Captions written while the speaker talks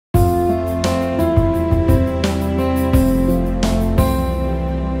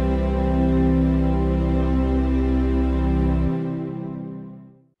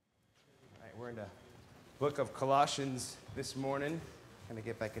book of Colossians this morning. I'm going to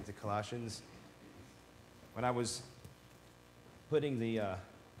get back into Colossians. When I was putting the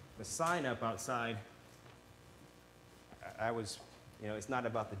sign up outside, I was, it's not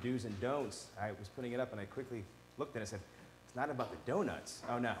about the do's and don'ts. I was putting it up and I quickly looked at it and said, it's not about the donuts.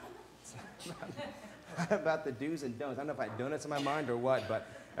 Oh, no. It's not about the do's and don'ts. I don't know if I had donuts in my mind or what, but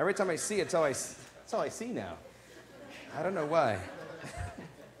every time I see it, that's all I see now. I don't know why.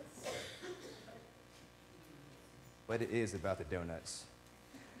 But it is about the donuts.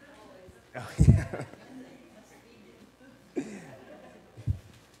 Oh, yeah.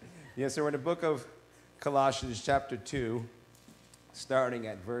 Yeah, so we're in the book of Colossians, chapter 2, starting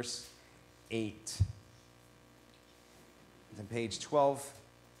at verse 8. It's on page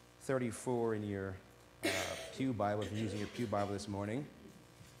 1234 in your Pew Bible, if you're using your Pew Bible this morning.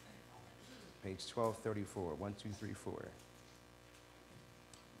 Page 1234, 1, 2, 3, 4.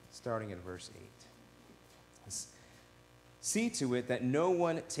 Starting at verse 8. See to it that no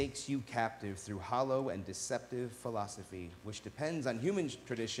one takes you captive through hollow and deceptive philosophy, which depends on human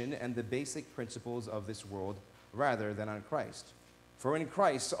tradition and the basic principles of this world, rather than on Christ. For in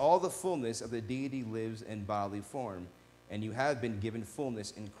Christ all the fullness of the deity lives in bodily form, and you have been given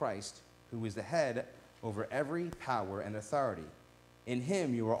fullness in Christ, who is the head over every power and authority. In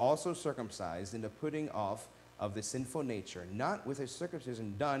him you are also circumcised in the putting off of the sinful nature, not with a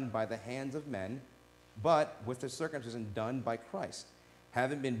circumcision done by the hands of men, but with the circumcision done by Christ,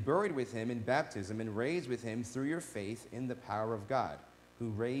 having been buried with him in baptism and raised with him through your faith in the power of God, who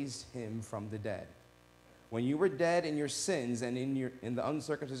raised him from the dead. When you were dead in your sins and in the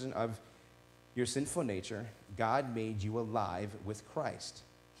uncircumcision of your sinful nature, God made you alive with Christ.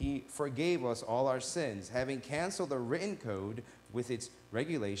 He forgave us all our sins, having canceled the written code with its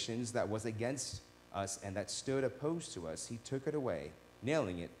regulations that was against us and that stood opposed to us. He took it away,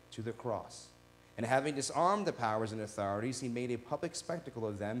 nailing it to the cross. And having disarmed the powers and authorities, he made a public spectacle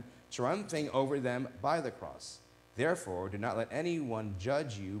of them, triumphing over them by the cross. Therefore, do not let anyone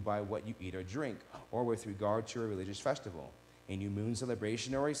judge you by what you eat or drink, or with regard to a religious festival, a new moon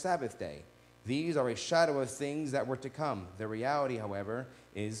celebration, or a Sabbath day. These are a shadow of things that were to come. The reality, however,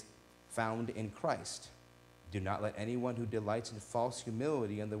 is found in Christ. Do not let anyone who delights in false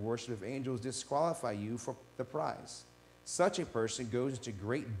humility and the worship of angels disqualify you for the prize. Such a person goes into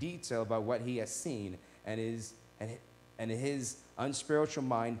great detail about what he has seen, and his unspiritual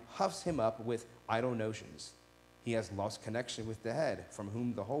mind puffs him up with idle notions. He has lost connection with the head, from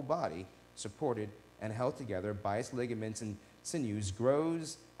whom the whole body, supported and held together by its ligaments and sinews,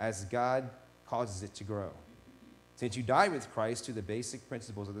 grows as God causes it to grow. Since you died with Christ to the basic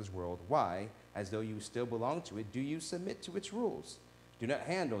principles of this world, why, as though you still belong to it, do you submit to its rules? Do not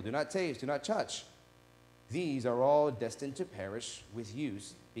handle, do not taste, do not touch. These are all destined to perish with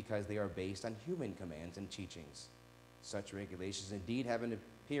use because they are based on human commands and teachings. Such regulations indeed have an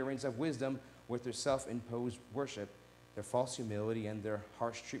appearance of wisdom with their self-imposed worship, their false humility, and their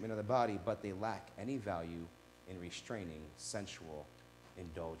harsh treatment of the body, but they lack any value in restraining sensual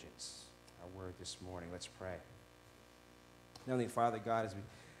indulgence. Our word this morning, let's pray. Heavenly Father, God, as we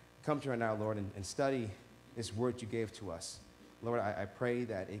come to you now, Lord, and study this word you gave to us, Lord, I pray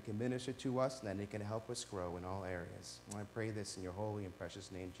that it can minister to us and that it can help us grow in all areas. And I pray this in your holy and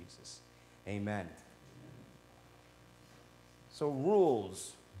precious name, Jesus. Amen. So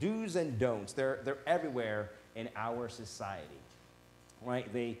rules, do's and don'ts, they're everywhere in our society, right?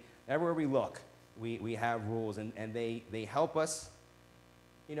 Everywhere we look, we have rules, and they help us.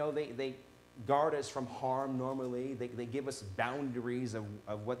 They guard us from harm normally. They give us boundaries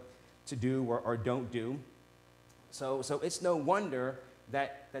of what to do or don't do. So it's no wonder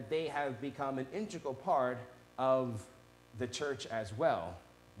that they have become an integral part of the church as well.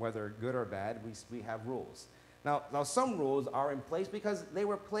 Whether good or bad, we have rules. Now some rules are in place because they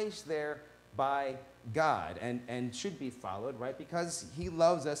were placed there by God and should be followed, right? Because he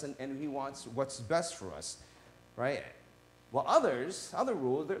loves us and he wants what's best for us, right? Well, other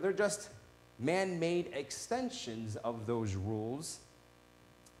rules, they're just man-made extensions of those rules,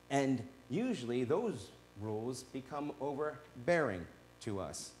 and usually those rules become overbearing to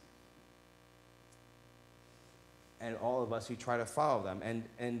us and all of us who try to follow them.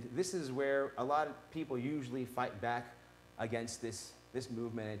 And this is where a lot of people usually fight back against this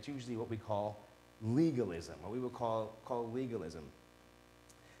movement. It's usually what we call legalism, what we would call legalism.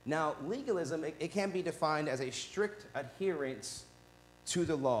 Now, legalism, it can be defined as a strict adherence to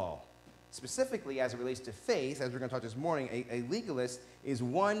the law. Specifically, as it relates to faith, as we're going to talk this morning, a legalist is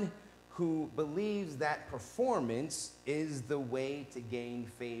one who believes that performance is the way to gain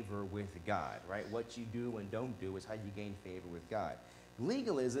favor with God, right? What you do and don't do is how you gain favor with God.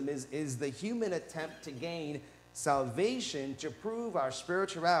 Legalism is the human attempt to gain salvation to prove our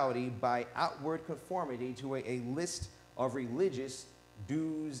spirituality by outward conformity to a list of religious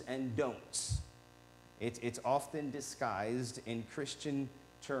do's and don'ts. It's often disguised in Christian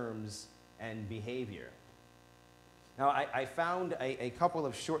terms and behavior. Now, I found a couple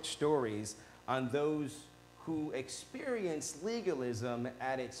of short stories on those who experience legalism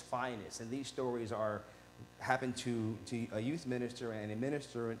at its finest. And these stories happen to a youth minister and a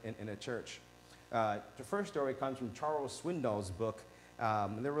minister in a church. The first story comes from Charles Swindoll's book.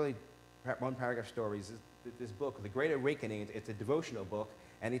 And they're really one paragraph stories. This book, The Great Awakening, it's a devotional book,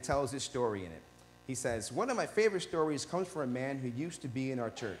 and he tells this story in it. He says, "One of my favorite stories comes from a man who used to be in our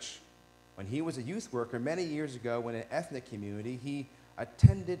church. When he was a youth worker many years ago in an ethnic community, he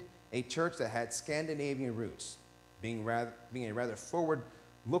attended a church that had Scandinavian roots. Being a rather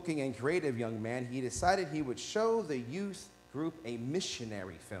forward-looking and creative young man, he decided he would show the youth group a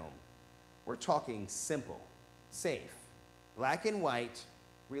missionary film. We're talking simple, safe, black and white,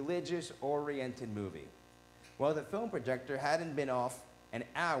 religious-oriented movie. Well, the film projector hadn't been off an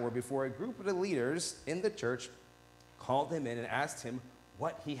hour before a group of the leaders in the church called him in and asked him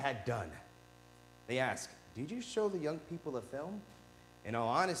what he had done. They asked, 'Did you show the young people a film?' In all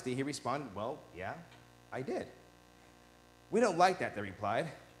honesty, he responded, 'Well, yeah, I did.' 'We don't like that,' they replied.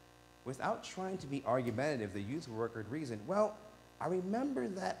 Without trying to be argumentative, the youth worker reasoned, 'Well, I remember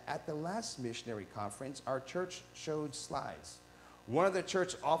that at the last missionary conference, our church showed slides. One of the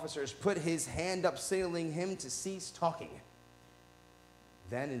church officers put his hand up, signaling him to cease talking.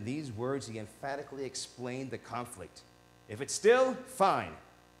 Then in these words, he emphatically explained the conflict. If it's still, fine.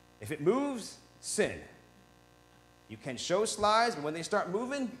 If it moves, sin. You can show slides, but when they start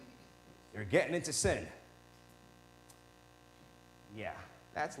moving, you're getting into sin.' Yeah,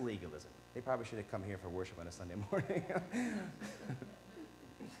 that's legalism. They probably should have come here for worship on a Sunday morning.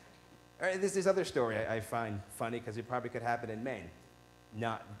 All right, this other story I find funny because it probably could happen in Maine.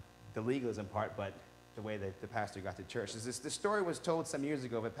 Not the legalism part, but the way that the pastor got to church. This story was told some years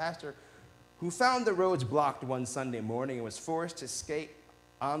ago of a pastor who found the roads blocked one Sunday morning and was forced to skate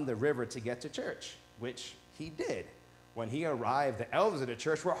on the river to get to church, which he did. When he arrived, the elders of the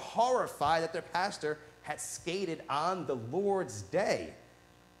church were horrified that their pastor had skated on the Lord's day.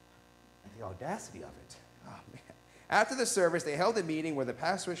 The audacity of it. Oh, man. After the service, they held a meeting where the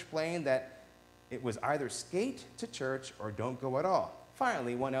pastor explained that it was either skate to church or don't go at all.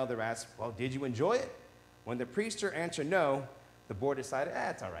 Finally, one elder asked, 'Well, did you enjoy it?' When the preacher answered no, the board decided,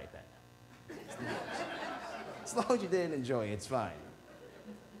 it's all right then. As long as you didn't enjoy it, it's fine.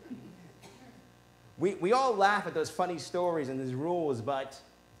 We all laugh at those funny stories and these rules, but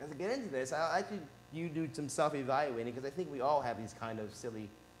as I get into this, I think you do some self-evaluating because I think we all have these kind of silly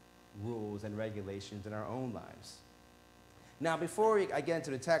rules and regulations in our own lives. Now, before I get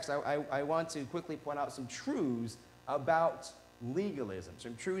into the text, I want to quickly point out some truths about legalism,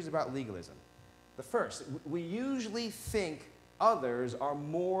 The first, we usually think others are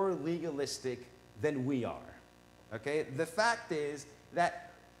more legalistic than we are, okay? The fact is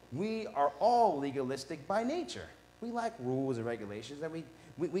that we are all legalistic by nature. We like rules and regulations, and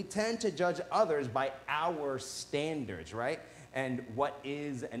we tend to judge others by our standards, right? And what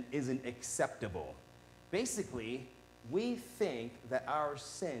is and isn't acceptable. Basically, we think that our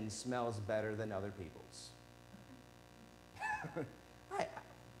sin smells better than other people's.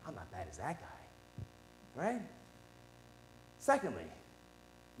 I'm not bad as that guy, right? Secondly,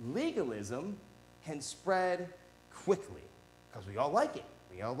 legalism can spread quickly because we all like it.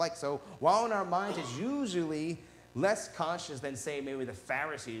 So while in our minds it's usually less conscious than, say, maybe the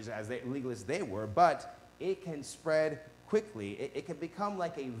Pharisees as legalists they were, but it can spread quickly. It can become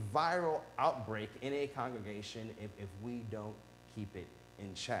like a viral outbreak in a congregation if we don't keep it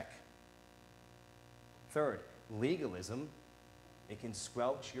in check. Third, legalism, it can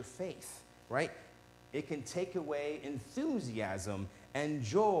squelch your faith, right? It can take away enthusiasm and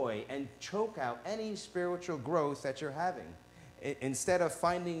joy and choke out any spiritual growth that you're having. Instead of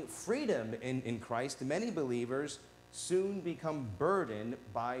finding freedom in Christ, many believers soon become burdened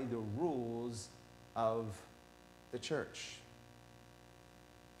by the rules of the church.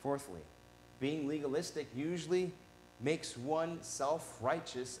 Fourthly, being legalistic usually makes one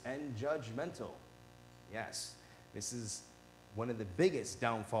self-righteous and judgmental. Yes, this is one of the biggest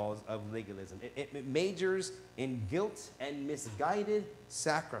downfalls of legalism. It majors in guilt and misguided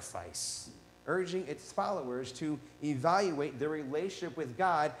sacrifice, urging its followers to evaluate their relationship with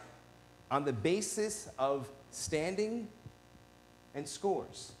God on the basis of standing and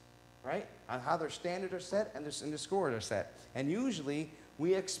scores, right? On how their standards are set and their scores are set. And usually,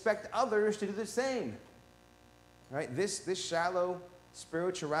 we expect others to do the same, right? This shallow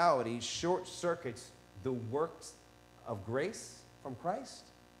spirituality short circuits the works of grace from Christ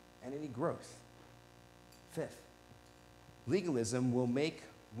and any growth. Fifth, legalism will make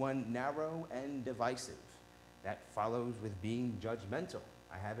one narrow and divisive. That follows with being judgmental.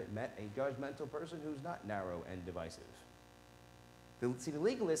 I haven't met a judgmental person who's not narrow and divisive. The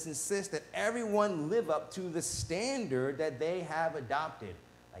legalists insist that everyone live up to the standard that they have adopted.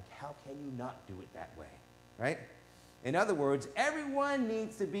 Like, how can you not do it that way, right? In other words, everyone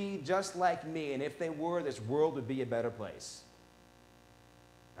needs to be just like me, and if they were, this world would be a better place.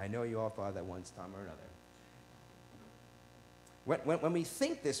 I know you all thought that one time or another. When we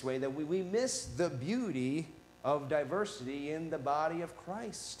think this way, that we miss the beauty of diversity in the body of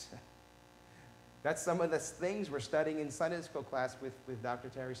Christ. That's some of the things we're studying in Sunday school class with Dr.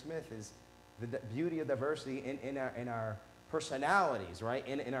 Terry Smith, is the beauty of diversity in our personalities, right?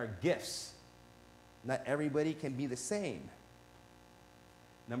 In our gifts. Not everybody can be the same.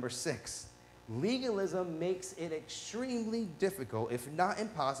 Number 6, legalism makes it extremely difficult, if not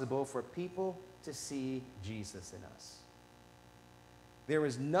impossible, for people to see Jesus in us. There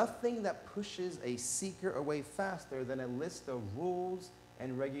is nothing that pushes a seeker away faster than a list of rules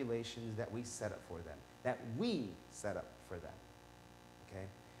and regulations that we set up for them, okay?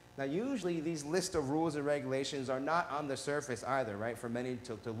 Now, usually these lists of rules and regulations are not on the surface either, right? For many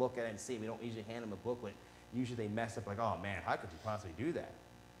to look at and see. We don't usually hand them a booklet. Usually they mess up like, oh man, how could you possibly do that?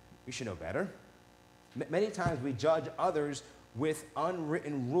 We should know better. Many times we judge others with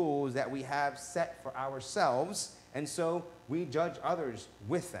unwritten rules that we have set for ourselves, and so we judge others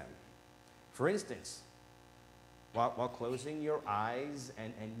with them. For instance, while closing your eyes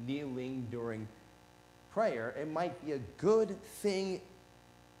and kneeling during prayer, it might be a good thing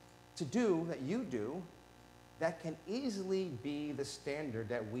to do, that you do, that can easily be the standard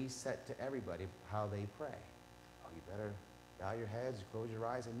that we set to everybody, how they pray. Oh, you better bow your heads, close your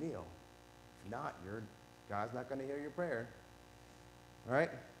eyes, and kneel. If not, God's not going to hear your prayer. All right?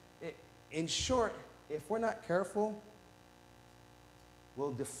 In short, if we're not careful,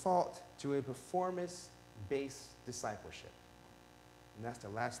 we'll default to a performance-based discipleship. And that's the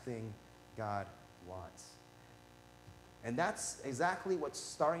last thing God wants. And that's exactly what's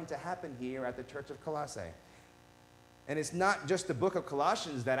starting to happen here at the Church of Colossae. And it's not just the book of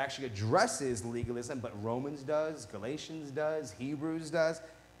Colossians that actually addresses legalism, but Romans does, Galatians does, Hebrews does.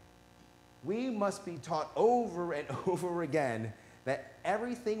 We must be taught over and over again that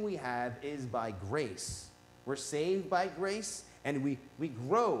everything we have is by grace. We're saved by grace, and we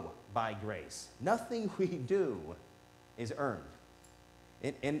grow by grace. Nothing we do is earned.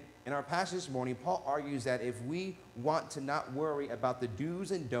 In our passage this morning, Paul argues that if we want to not worry about the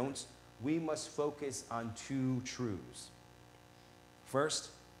do's and don'ts, we must focus on 2 truths. First,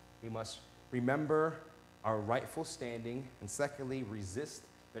 we must remember our rightful standing, and secondly, resist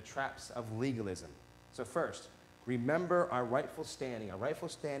the traps of legalism. So first, remember our rightful standing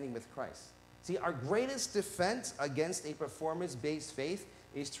with Christ. See, our greatest defense against a performance-based faith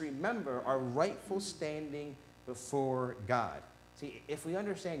is to remember our rightful standing before God. See, if we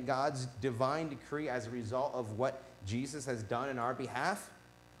understand God's divine decree as a result of what Jesus has done in our behalf,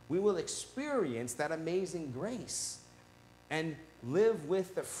 we will experience that amazing grace and live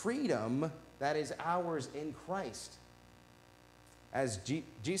with the freedom that is ours in Christ. As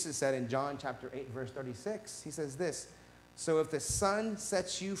Jesus said in John chapter 8, verse 36, he says this, "So if the Son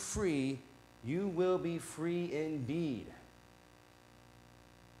sets you free, you will be free indeed."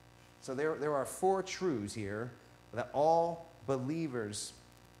 So there are 4 truths here that all believers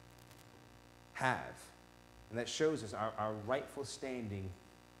have, and that shows us our rightful standing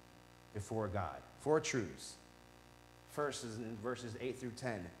before God. 4 truths. First is in verses 8 through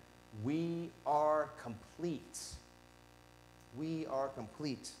 10. We are complete. We are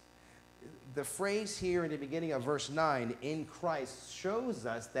complete. The phrase here in the beginning of verse 9, in Christ, shows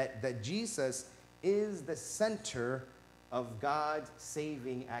us that Jesus is the center of God's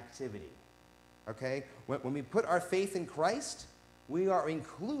saving activity. Okay? When we put our faith in Christ, we are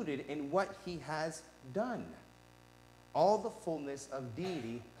included in what he has done. All the fullness of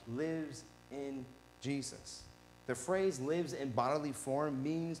deity lives in Jesus. The phrase lives in bodily form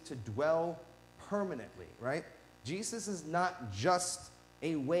means to dwell permanently, right? Jesus is not just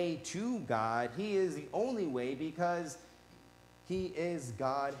a way to God. He is the only way because he is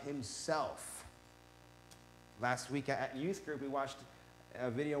God himself. Last week at youth group, we watched a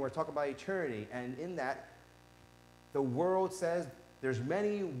video where we talk about eternity, and in that, the world says there's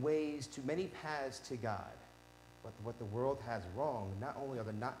many paths to God. But what the world has wrong, not only are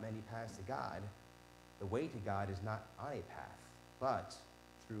there not many paths to God, the way to God is not on a path, but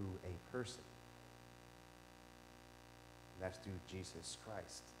through a person. That's through Jesus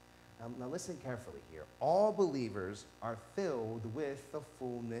Christ. Now listen carefully here. All believers are filled with the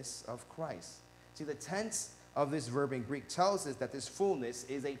fullness of Christ. See, the tense of this verb in Greek tells us that this fullness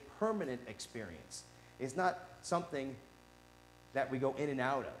is a permanent experience. It's not something that we go in and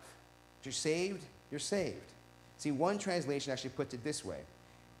out of. If you're saved, you're saved. See, one translation actually puts it this way: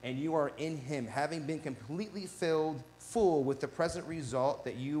 and you are in him, having been completely filled full, with the present result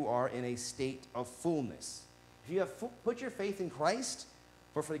that you are in a state of fullness. If you have put your faith in Christ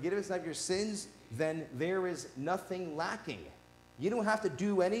for forgiveness of your sins, then there is nothing lacking. You don't have to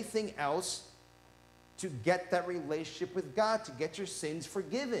do anything else to get that relationship with God, to get your sins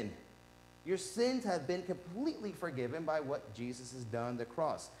forgiven. Your sins have been completely forgiven by what Jesus has done on the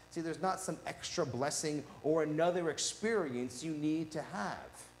cross. See, there's not some extra blessing or another experience you need to have.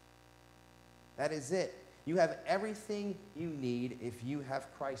 That is it. You have everything you need if you have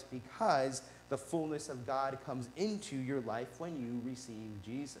Christ, because the fullness of God comes into your life when you receive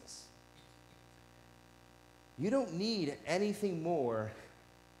Jesus. You don't need anything more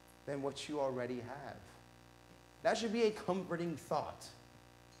than what you already have. That should be a comforting thought.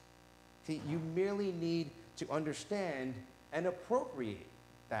 See, you merely need to understand and appropriate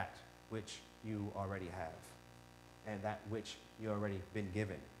that which you already have and that which you already been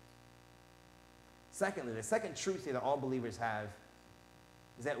given. Secondly, the second truth here that all believers have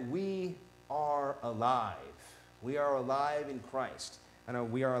is that we are alive. We are alive in Christ. I know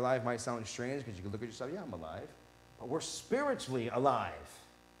 "we are alive" might sound strange because you can look at yourself, yeah, I'm alive. But we're spiritually alive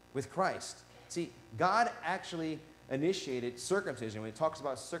with Christ. See, God actually initiated circumcision. When he talks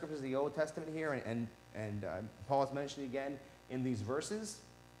about circumcision in the Old Testament here, and Paul's mentioned again in these verses,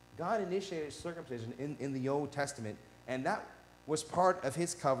 God initiated circumcision in the Old Testament, and that was part of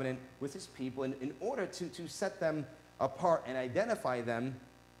his covenant with his people in order to set them apart and identify them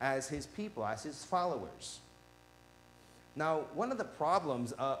as his people, as his followers. Now, one of the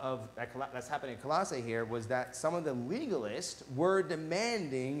problems that's happening in Colossae here was that some of the legalists were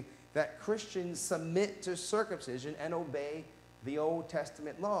demanding that Christians submit to circumcision and obey the Old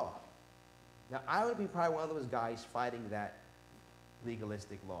Testament law. Now, I would be probably one of those guys fighting that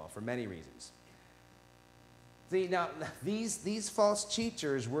legalistic law for many reasons. See, now, these false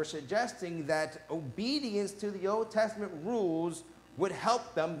teachers were suggesting that obedience to the Old Testament rules would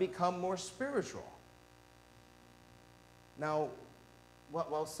help them become more spiritual. Now,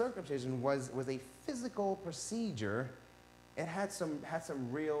 while circumcision was a physical procedure, it had some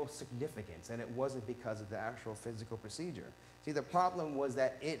real significance, and it wasn't because of the actual physical procedure. See, the problem was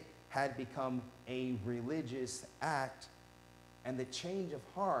that it had become a religious act, and the change of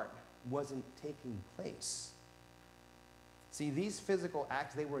heart wasn't taking place. See, these physical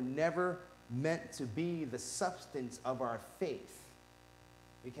acts, they were never meant to be the substance of our faith.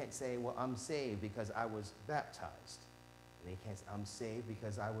 We can't say, well, I'm saved because I was baptized. And you can't say, I'm saved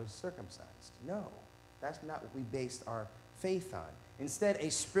because I was circumcised. No, that's not what we based our faith on. Instead, a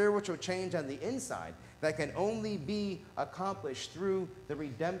spiritual change on the inside that can only be accomplished through the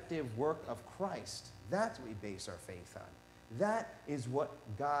redemptive work of Christ. That's what we base our faith on. That is what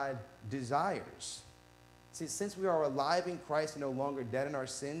God desires. See, since we are alive in Christ and no longer dead in our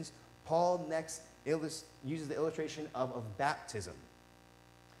sins, Paul next uses the illustration of baptism.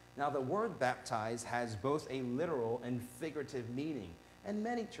 Now, the word baptize has both a literal and figurative meaning, and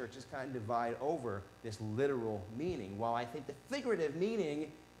many churches kind of divide over this literal meaning, while I think the figurative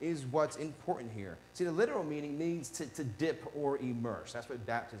meaning is what's important here. See, the literal meaning means to dip or immerse. That's what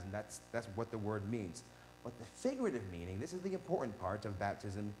baptism, that's what the word means. But the figurative meaning, this is the important part of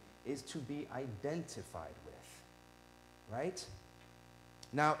baptism, is to be identified with, right?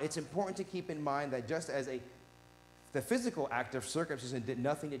 Now, it's important to keep in mind that just as the physical act of circumcision did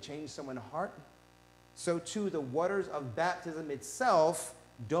nothing to change someone's heart, so too the waters of baptism itself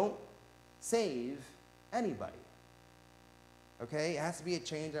don't save anybody. Okay? It has to be a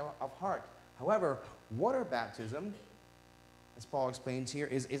change of heart. However, water baptism, as Paul explains here,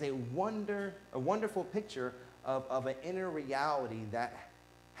 is a wonderful picture of an inner reality that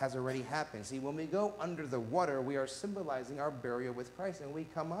has already happened. See, when we go under the water, we are symbolizing our burial with Christ. And when we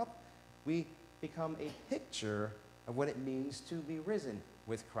come up, we become a picture of what it means to be risen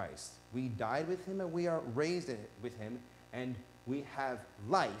with Christ. We died with him and we are raised with him, and we have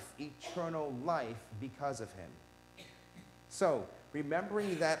life, eternal life, because of him. So,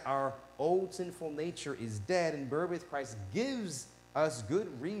 remembering that our old sinful nature is dead and buried with Christ gives us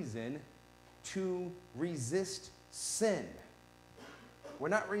good reason to resist sin. We're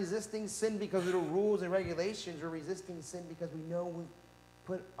not resisting sin because of the rules and regulations. We're resisting sin because we know we've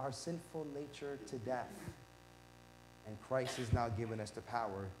put our sinful nature to death. And Christ has now given us the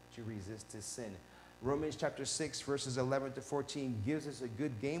power to resist his sin. Romans chapter 6, verses 11 to 14 gives us a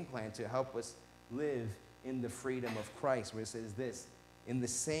good game plan to help us live in the freedom of Christ, where it says this: in the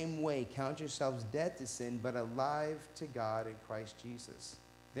same way, count yourselves dead to sin, but alive to God in Christ Jesus.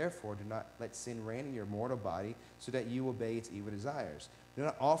 Therefore, do not let sin reign in your mortal body, so that you obey its evil desires. Do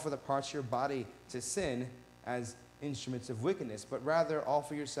not offer the parts of your body to sin as instruments of wickedness, but rather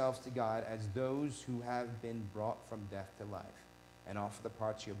offer yourselves to God as those who have been brought from death to life, and offer the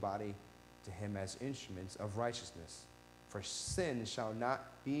parts of your body to him as instruments of righteousness. For sin shall not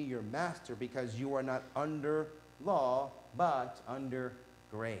be your master, because you are not under law, but under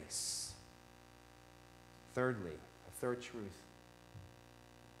grace. Thirdly, a third truth: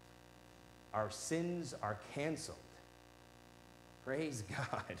 our sins are canceled. Praise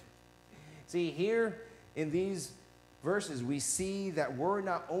God. See, here in these verses, we see that we're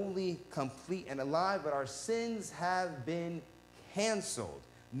not only complete and alive, but our sins have been canceled.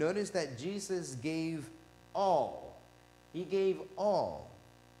 Notice that Jesus gave all. He gave all.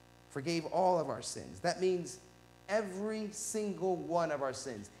 Forgave all of our sins. That means every single one of our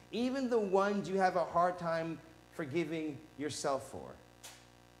sins, even the ones you have a hard time forgiving yourself for.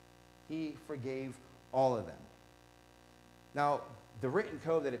 He forgave all of them. Now, the written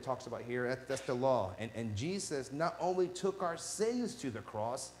code that it talks about here, that's the law. And Jesus not only took our sins to the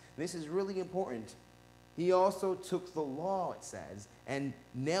cross, this is really important, he also took the law, it says, and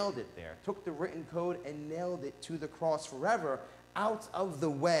nailed it there. Took the written code and nailed it to the cross forever, out of the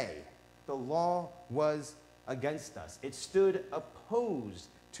way. The law was against us. It stood opposed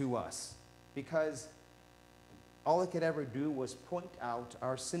to us, because all it could ever do was point out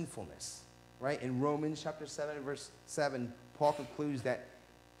our sinfulness, right? In Romans chapter 7, verse 7, Paul concludes that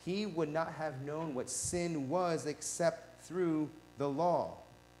he would not have known what sin was except through the law.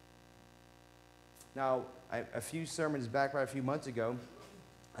 Now, a few sermons back, right, a few months ago,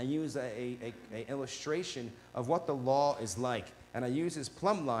 I used an illustration of what the law is like. And I used this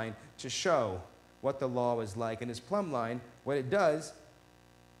plumb line to show what the law is like. And this plumb line, what it does,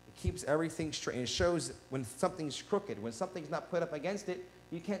 it keeps everything straight. And it shows when something's crooked, when something's not put up against it,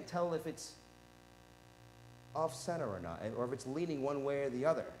 you can't tell if it's off center or not, or if it's leaning one way or the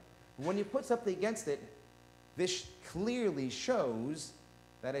other. When you put something against it, this clearly shows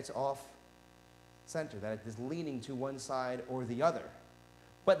that it's off center, that it is leaning to one side or the other.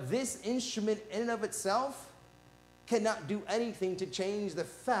 But this instrument in and of itself cannot do anything to change the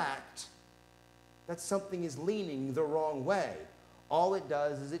fact that something is leaning the wrong way. All it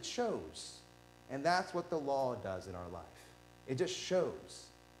does is it shows. And that's what the law does in our life. It just shows.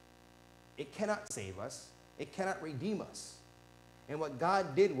 It cannot save us. It cannot redeem us. And what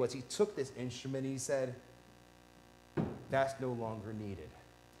God did was he took this instrument and he said, that's no longer needed.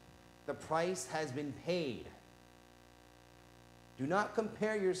 The price has been paid. Do not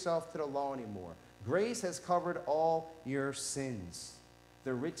compare yourself to the law anymore. Grace has covered all your sins.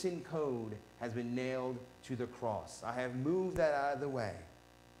 The written code has been nailed to the cross. I have moved that out of the way.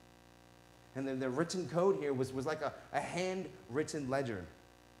 And then the written code here was like a handwritten ledger.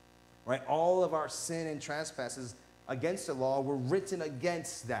 Right? All of our sin and trespasses against the law were written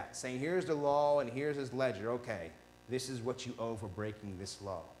against that, saying, here's the law and here's this ledger. Okay, this is what you owe for breaking this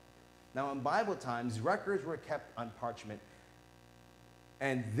law. Now, in Bible times, records were kept on parchment.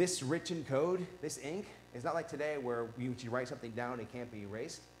 And this written code, this ink, is not like today where you write something down and it can't be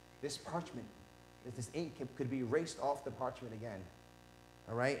erased. This parchment, this ink could be erased off the parchment again.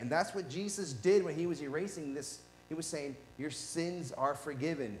 All right? And that's what Jesus did when he was erasing this. He was saying, your sins are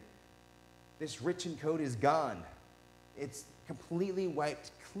forgiven. This written code is gone. It's completely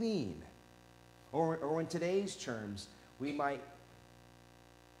wiped clean. Or in today's terms,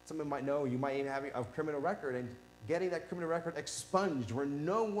 someone might know, you might even have a criminal record, and getting that criminal record expunged where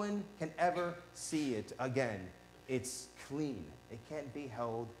no one can ever see it again. It's clean. It can't be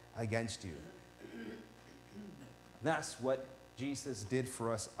held against you. That's what Jesus did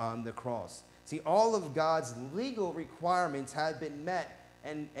for us on the cross. See, all of God's legal requirements have been met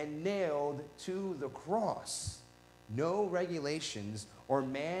and nailed to the cross. No regulations or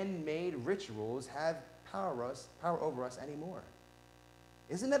man-made rituals have power over us anymore.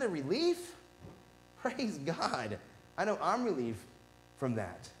 Isn't that a relief? Praise God. I know I'm relieved from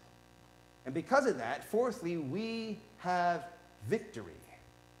that. And because of that, fourthly, we have victory.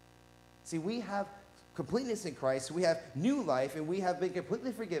 See, we have completeness in Christ, we have new life, and we have been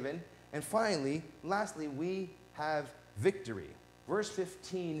completely forgiven. And finally, lastly, we have victory. Verse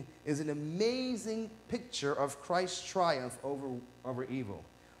 15 is an amazing picture of Christ's triumph over evil.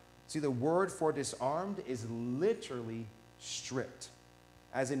 See, the word for disarmed is literally stripped,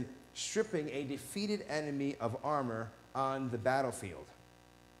 as in stripping a defeated enemy of armor on the battlefield.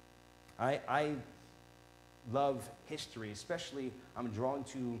 I love history, especially I'm drawn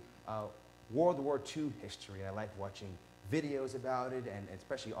to World War II history. I like watching videos about it and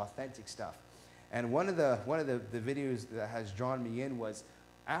especially authentic stuff. And one of the videos that has drawn me in was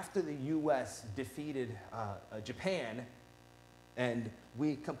after the U.S. defeated Japan, and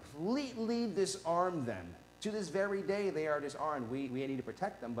we completely disarmed them. To this very day, they are disarmed. We need to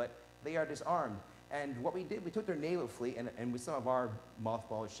protect them, but they are disarmed. And what we did, we took their naval fleet and with some of our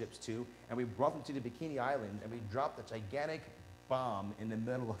mothballed ships too, and we brought them to the Bikini Islands, and we dropped a gigantic bomb in the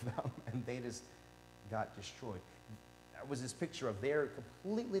middle of them, and they just got destroyed. That was this picture of they're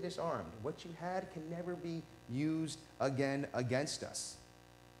completely disarmed. What you had can never be used again against us.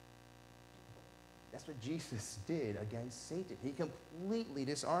 That's what Jesus did against Satan. He completely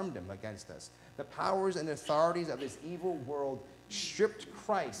disarmed him against us. The powers and authorities of this evil world stripped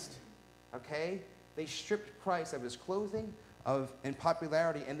Christ, okay? They stripped Christ of his clothing and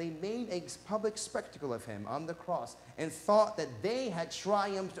popularity, and they made a public spectacle of him on the cross and thought that they had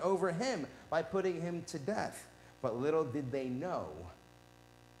triumphed over him by putting him to death. But little did they know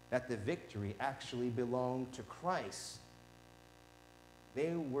that the victory actually belonged to Christ.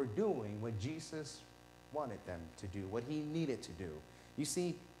 They were doing what Jesus wanted them to do, what he needed to do. You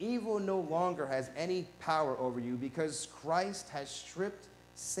see, evil no longer has any power over you because Christ has stripped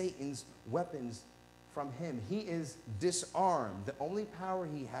Satan's weapons from him. He is disarmed. The only power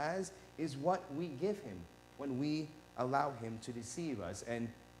he has is what we give him when we allow him to deceive us and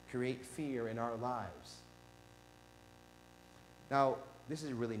create fear in our lives. Now, this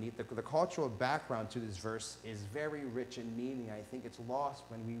is really neat. The cultural background to this verse is very rich in meaning. I think it's lost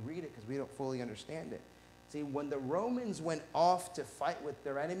when we read it because we don't fully understand it. See, when the Romans went off to fight with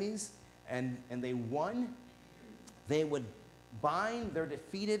their enemies and they won, they would bind their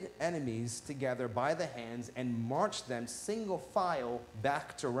defeated enemies together by the hands and march them single file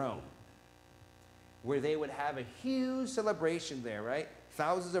back to Rome, where they would have a huge celebration there, right?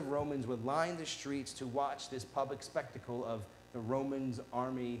 Thousands of Romans would line the streets to watch this public spectacle of the Romans'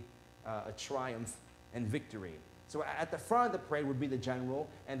 army a triumph and victory. So at the front of the parade would be the general,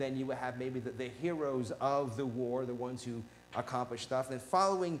 and then you would have maybe the heroes of the war, the ones who accomplished stuff. And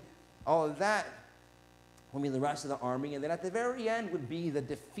following all of that would be the rest of the army. And then at the very end would be the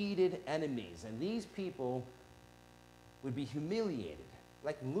defeated enemies. And these people would be humiliated.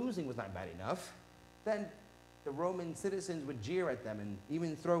 Like losing was not bad enough. Then the Roman citizens would jeer at them and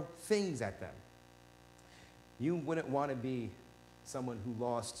even throw things at them. You wouldn't want to be someone who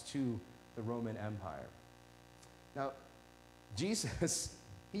lost to the Roman Empire. Now, Jesus,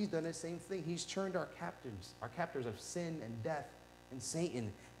 he's done the same thing. He's turned our captors of sin and death and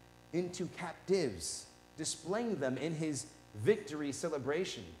Satan into captives, displaying them in his victory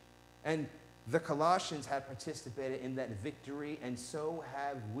celebration. And the Colossians have participated in that victory, and so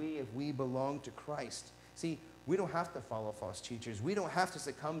have we if we belong to Christ. See, we don't have to follow false teachers. We don't have to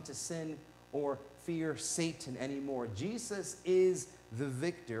succumb to sin or fear Satan anymore. Jesus is the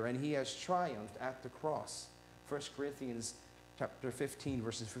victor, and he has triumphed at the cross. 1 Corinthians chapter 15,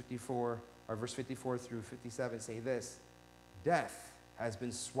 verse 54 through 57 say this: death has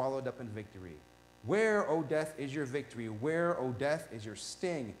been swallowed up in victory. Where, O death, is your victory? Where, O death, is your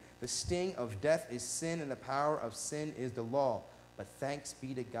sting? The sting of death is sin, and the power of sin is the law. But thanks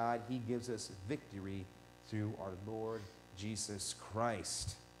be to God, he gives us victory through our Lord Jesus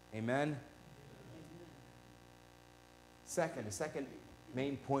Christ. Amen? The second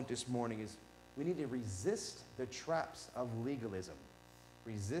main point this morning is we need to resist the traps of legalism.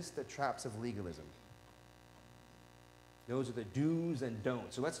 Resist the traps of legalism. Those are the do's and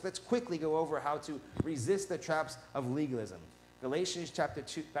don'ts. So let's quickly go over how to resist the traps of legalism. Galatians chapter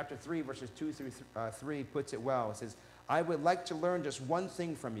 3, verses 2 through 3 puts it well. It says, I would like to learn just one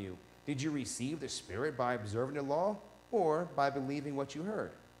thing from you. Did you receive the Spirit by observing the law or by believing what you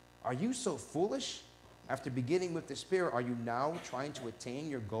heard? Are you so foolish? After beginning with the Spirit, are you now trying to attain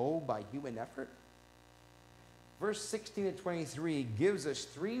your goal by human effort? Verse 16 to 23 gives us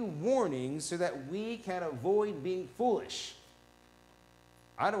 3 warnings so that we can avoid being foolish.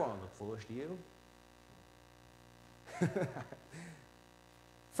 I don't want to look foolish, do you?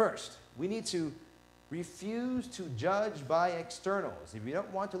 First, we need to refuse to judge by externals. If you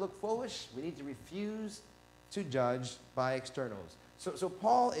don't want to look foolish, we need to refuse to judge by externals. So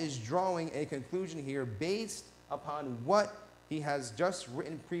Paul is drawing a conclusion here based upon what he has just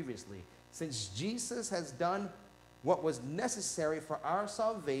written previously. Since Jesus has done what was necessary for our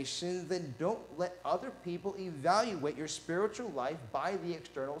salvation, then don't let other people evaluate your spiritual life by the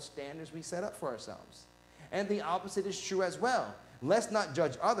external standards we set up for ourselves. And the opposite is true as well. Let's not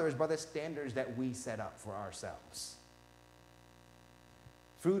judge others by the standards that we set up for ourselves.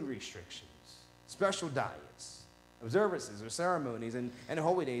 Food restrictions, special diets, observances or ceremonies, and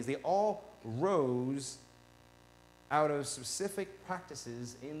holy days, they all rose out of specific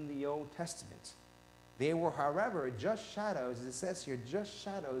practices in the Old Testament. They were, however, just shadows, as it says here, just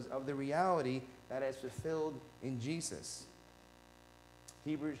shadows of the reality that is fulfilled in Jesus.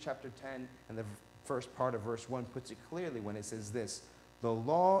 Hebrews chapter 10 and the first part of verse 1 puts it clearly when it says this: the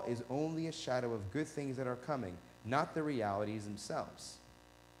law is only a shadow of good things that are coming, not the realities themselves.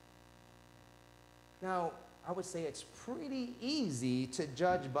 Now, I would say it's pretty easy to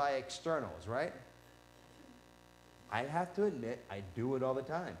judge by externals, right? I have to admit, I do it all the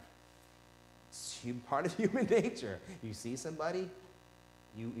time. It's part of human nature. You see somebody,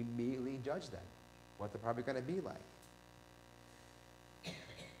 you immediately judge them, what they're probably going to be like.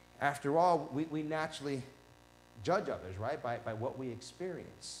 After all, we naturally judge others, right, by what we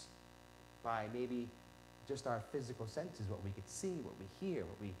experience, by maybe just our physical senses, what we could see, what we hear,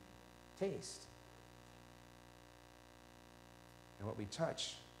 what we taste, and what we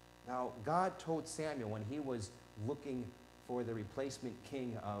touch. Now, God told Samuel when he was looking for the replacement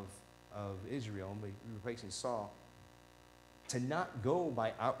king of Israel, replacing Saul, to not go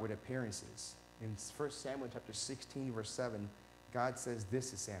by outward appearances. In 1 Samuel chapter 16, verse 7, God says this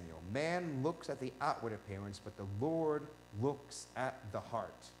to Samuel: man looks at the outward appearance, but the Lord looks at the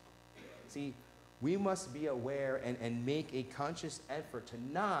heart. See, we must be aware and make a conscious effort to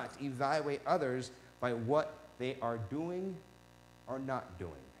not evaluate others by what they are doing or not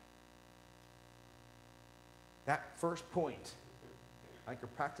doing. That first point, I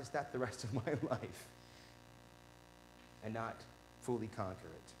could practice that the rest of my life and not fully conquer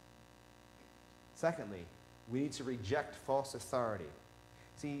it. Secondly, we need to reject false authority.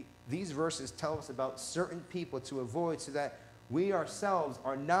 See, these verses tell us about certain people to avoid so that we ourselves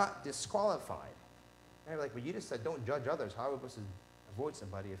are not disqualified. And you're like, well, you just said don't judge others. How are we supposed to avoid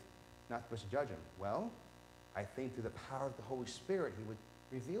somebody if not supposed to judge them? Well, I think through the power of the Holy Spirit, he would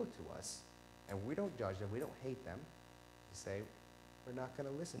reveal to us, and we don't judge them, we don't hate them, to say we're not going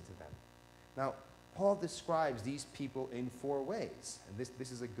to listen to them. Now, Paul describes these people in 4 ways, and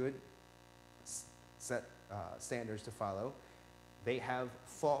this is a good set standards to follow. They have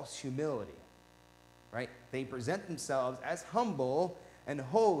false humility, right? They present themselves as humble and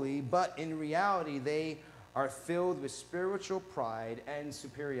holy, but in reality, they are filled with spiritual pride and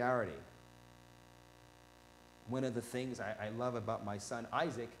superiority. One of the things I love about my son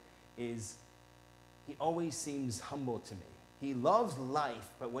Isaac is he always seems humble to me. He loves life,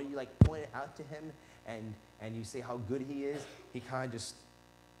 but when you point it out to him and you say how good he is, he kind of just,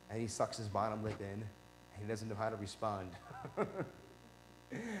 and he sucks his bottom lip in. He doesn't know how to respond.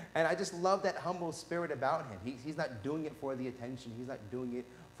 And I just love that humble spirit about him. He's not doing it for the attention. He's not doing it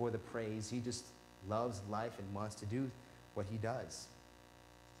for the praise. He just loves life and wants to do what he does.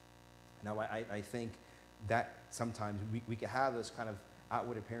 Now, I think that sometimes we can have those kind of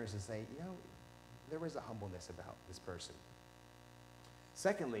outward appearances and say, there is a humbleness about this person.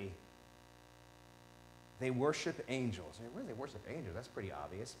 Secondly, they worship angels. Where do they worship angels? That's pretty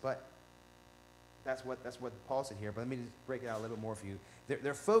obvious, but that's what Paul said here. But let me just break it out a little bit more for you.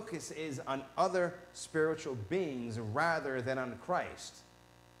 Their focus is on other spiritual beings rather than on Christ.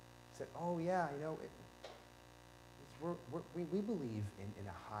 He said, oh yeah, we believe in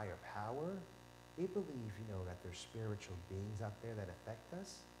a higher power. We believe, that there's spiritual beings out there that affect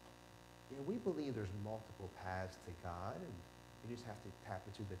us. We believe there's multiple paths to God, and you just have to tap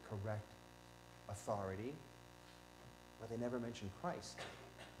into the correct authority. But they never mention Christ.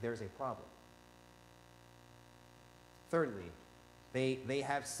 There's a problem. Thirdly, they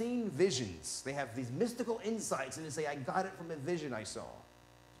have seen visions. They have these mystical insights, and they say, I got it from a vision I saw.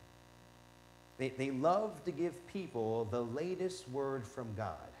 They love to give people the latest word from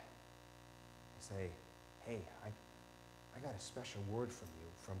God. They say, hey, I got a special word from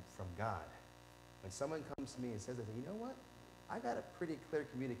you, from God. When someone comes to me and says that, you know what? I got a pretty clear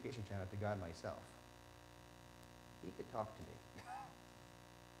communication channel to God myself. He could talk to me.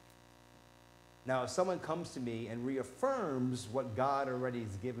 Now, if someone comes to me and reaffirms what God already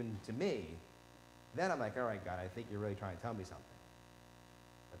has given to me, then I'm like, all right, God, I think you're really trying to tell me something.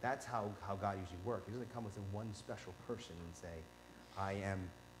 But that's how God usually works. He doesn't come with one special person and say,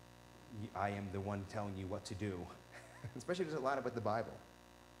 I am the one telling you what to do. Especially if it doesn't line up with the Bible.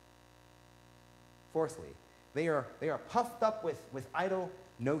 Fourthly, they are puffed up with idle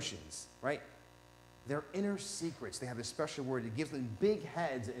notions, right? Their inner secrets. They have a special word that gives them big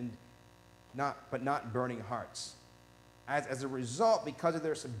heads but not burning hearts. As a result, because of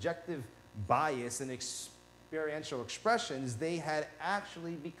their subjective bias and experiential expressions, they had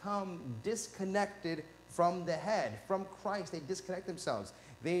actually become disconnected from the head, from Christ. They disconnect themselves.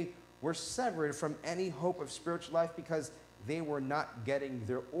 They were severed from any hope of spiritual life because they were not getting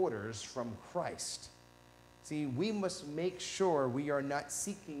their orders from Christ. See, we must make sure we are not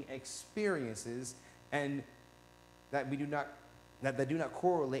seeking experiences and that do not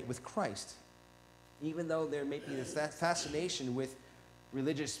correlate with Christ. Even though there may be this fascination with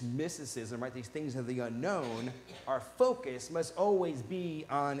religious mysticism, right, these things of the unknown, our focus must always be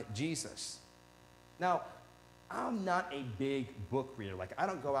on Jesus. Now, I'm not a big book reader. Like, I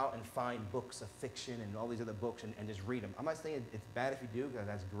don't go out and find books of fiction and all these other books and just read them. I'm not saying it's bad if you do, because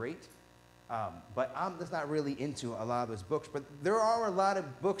that's great. But I'm just not really into a lot of those books. But there are a lot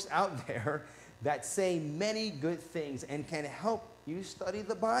of books out there that say many good things and can help you study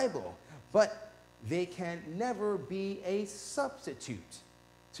the Bible. But they can never be a substitute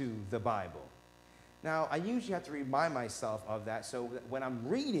to the Bible. Now, I usually have to remind myself of that, so that when I'm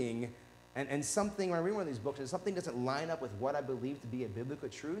reading, and something, when I read one of these books, and something doesn't line up with what I believe to be a biblical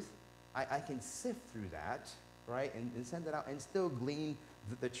truth, I can sift through that, right, and send it out, and still glean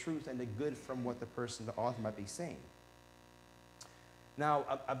the truth and the good from what the author might be saying. Now,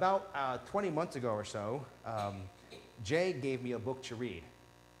 about 20 months ago or so, Jay gave me a book to read.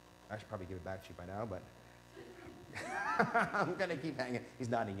 I should probably give it back to you by now, but I'm going to keep hanging. He's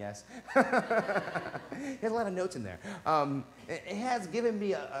nodding yes. He has a lot of notes in there. It has given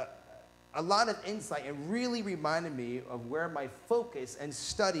me a lot of insight and really reminded me of where my focus and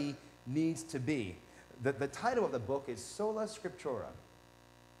study needs to be. The title of the book is Sola Scriptura.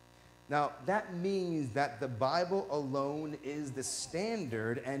 Now, that means that the Bible alone is the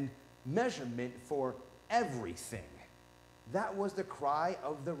standard and measurement for everything. That was the cry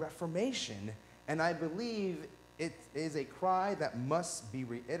of the Reformation, and I believe it is a cry that must be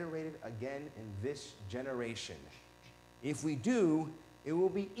reiterated again in this generation. If we do, it will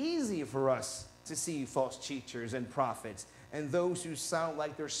be easy for us to see false teachers and prophets and those who sound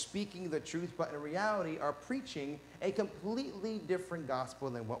like they're speaking the truth, but in reality are preaching a completely different gospel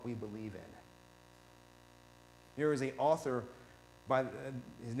than what we believe in. Here is an author,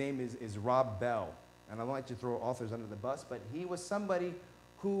 his name is Rob Bell. And I don't like to throw authors under the bus, but he was somebody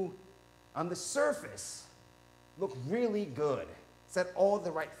who, on the surface, looked really good, said all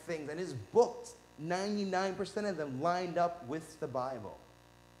the right things, and his books, 99% of them lined up with the Bible.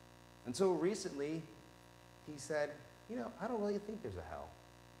 Until recently, he said, I don't really think there's a hell.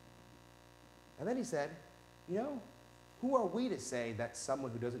 And then he said, who are we to say that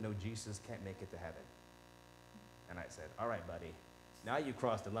someone who doesn't know Jesus can't make it to heaven? And I said, all right, buddy, now you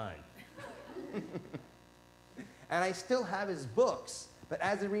crossed the line. And I still have his books, but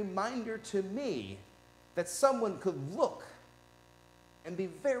as a reminder to me that someone could look and be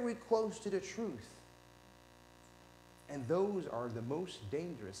very close to the truth. And those are the most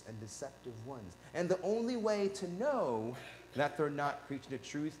dangerous and deceptive ones. And the only way to know that they're not preaching the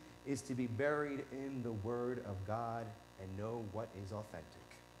truth is to be buried in the Word of God and know what is authentic.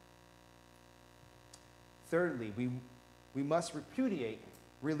 Thirdly, we must repudiate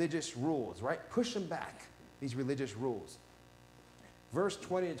religious rules, right? Push them back, these religious rules. Verse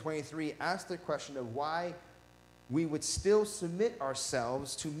 20 to 23 asks the question of why we would still submit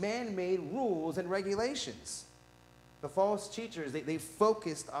ourselves to man-made rules and regulations. The false teachers, they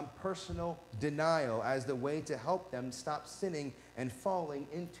focused on personal denial as the way to help them stop sinning and falling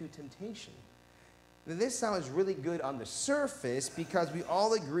into temptation. Now, this sounds really good on the surface because we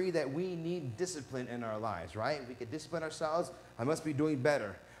all agree that we need discipline in our lives, right? We could discipline ourselves. I must be doing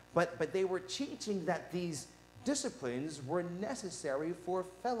better. But they were teaching that these disciplines were necessary for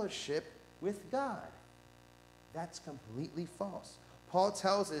fellowship with God. That's completely false. Paul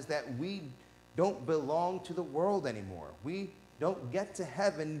tells us that we don't belong to the world anymore. We don't get to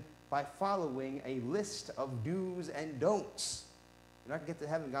heaven by following a list of do's and don'ts. You're not going to get to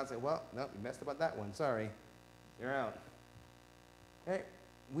heaven and God say, well, no, you messed up on that one. Sorry. You're out. Okay?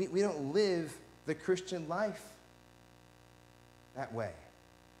 We don't live the Christian life that way.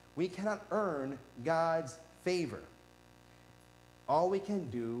 We cannot earn God's favor. All we can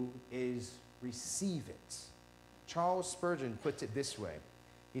do is receive it. Charles Spurgeon puts it this way.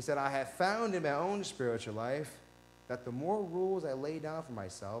 He said, I have found in my own spiritual life that the more rules I lay down for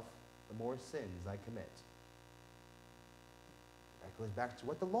myself, the more sins I commit. That goes back to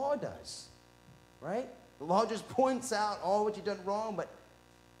what the law does, right? The law just points out all what you've done wrong, but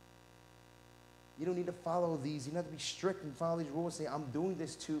you don't need to follow these. You don't have to be strict and follow these rules and say, I'm doing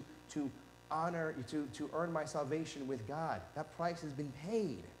this to honor, to earn my salvation with God. That price has been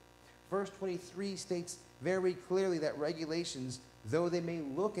paid. Verse 23 states very clearly that regulations though they may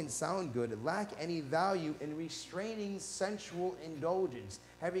look and sound good, lack any value in restraining sensual indulgence.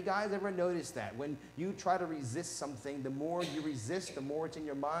 Have you guys ever noticed that? When you try to resist something, the more you resist, the more it's in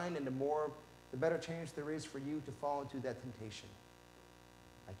your mind, and the better chance there is for you to fall into that temptation.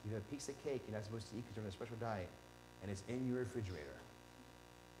 Like you have a piece of cake you're not supposed to eat because you're on a special diet, and it's in your refrigerator.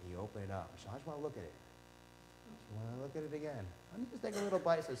 And you open it up. So I just want to look at it. You want to look at it again. Let me just take a little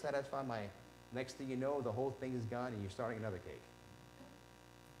bite to satisfy my... Next thing you know, the whole thing is gone, and you're starting another cake.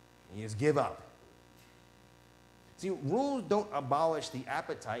 And you just give up. See, rules don't abolish the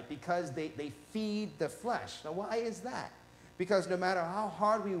appetite because they feed the flesh. Now, why is that? Because no matter how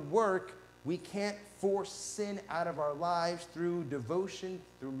hard we work, we can't force sin out of our lives through devotion,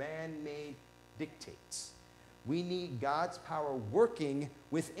 through man-made dictates. We need God's power working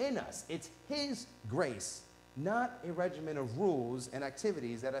within us. It's His grace, not a regimen of rules and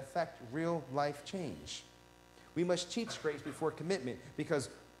activities that affect real life change. We must teach grace before commitment, because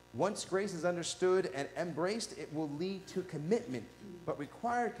once grace is understood and embraced, it will lead to commitment. But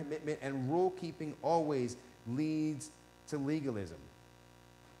required commitment and rule keeping always leads to legalism.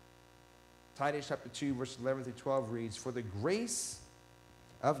 Titus chapter 2, verses 11 through 12 reads, "For the grace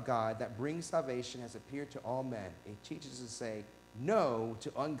of God that brings salvation has appeared to all men. It teaches us to say no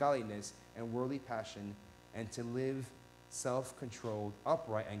to ungodliness and worldly passion, and to live self-controlled,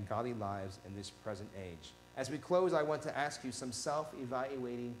 upright, and godly lives in this present age." As we close, I want to ask you some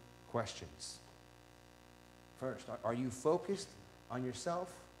self-evaluating questions. First, are you focused on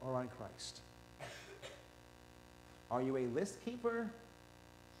yourself or on Christ? Are you a list keeper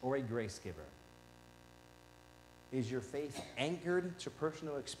or a grace giver? Is your faith anchored to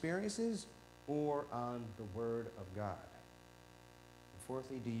personal experiences or on the Word of God? And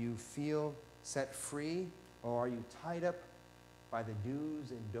fourthly, do you feel set free, or are you tied up by the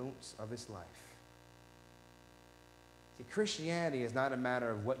do's and don'ts of this life? See, Christianity is not a matter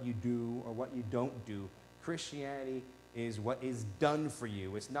of what you do or what you don't do. Christianity is what is done for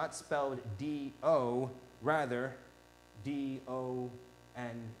you. It's not spelled D-O, rather D-O-N-E.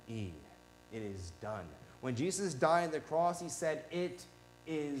 It is done. When Jesus died on the cross, He said, "It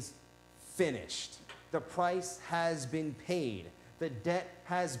is finished." The price has been paid. The debt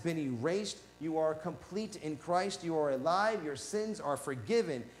has been erased. You are complete in Christ. You are alive. Your sins are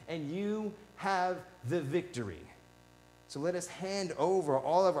forgiven. And you have the victory. So let us hand over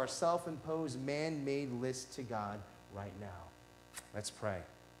all of our self-imposed man-made lists to God right now. Let's pray.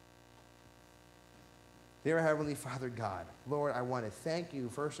 Dear Heavenly Father God, Lord, I want to thank you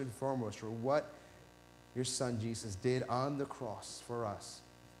first and foremost for what your Son Jesus did on the cross for us.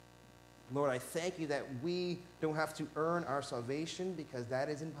 Lord, I thank you that we don't have to earn our salvation, because that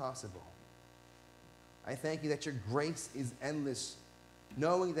is impossible. I thank you that your grace is endless,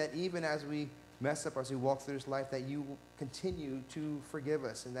 knowing that even as we mess up, as we walk through this life, that you will continue to forgive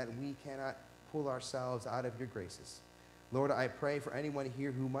us and that we cannot pull ourselves out of your graces. Lord, I pray for anyone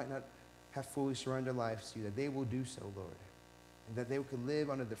here who might not have fully surrendered lives to you, that they will do so, Lord, and that they could live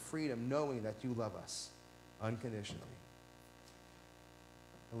under the freedom knowing that you love us unconditionally.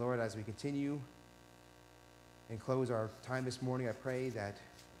 And Lord, as we continue and close our time this morning, I pray that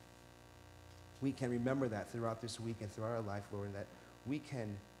we can remember that throughout this week and throughout our life, Lord, and that we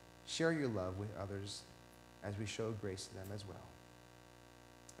can share your love with others as we show grace to them as well.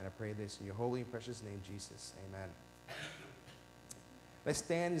 And I pray this in your holy and precious name, Jesus. Amen. Let's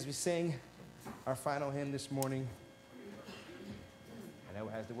stand as we sing our final hymn this morning. I know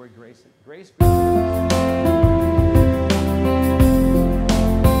it has the word grace. Grace.